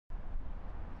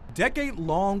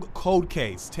Decade-long cold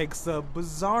case takes a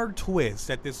bizarre twist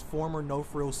at this former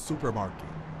no-frills supermarket.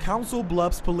 Council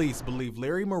Bluffs police believe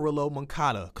Ely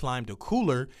Murillo-Moncada climbed a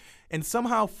cooler and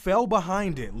somehow fell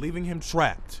behind it, leaving him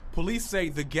trapped. Police say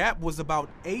the gap was about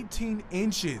 18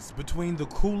 inches between the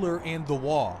cooler and the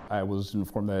wall. I was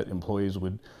informed that employees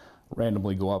would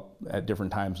randomly go up at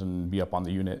different times and be up on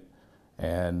the unit,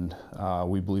 and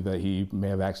we believe that he may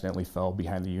have accidentally fell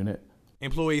behind the unit.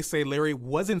 Employees say Larry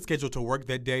wasn't scheduled to work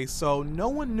that day, so no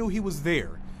one knew he was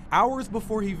there. Hours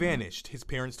before he vanished, his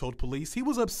parents told police he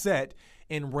was upset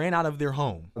and ran out of their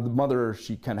home. The mother,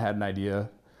 she kind of had an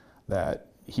idea that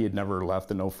he had never left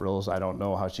the no-frills. I don't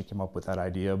know how she came up with that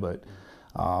idea, but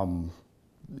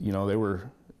you know, they were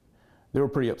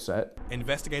pretty upset.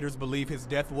 Investigators believe his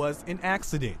death was an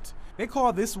accident. They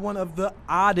call this one of the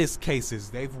oddest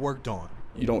cases they've worked on.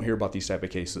 You don't hear about these type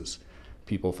of cases.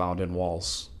 People found in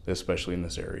walls, especially in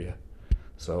this area.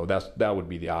 So that would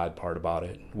be the odd part about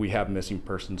it. We have missing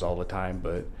persons all the time,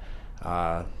 but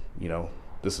you know,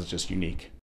 this is just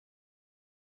unique.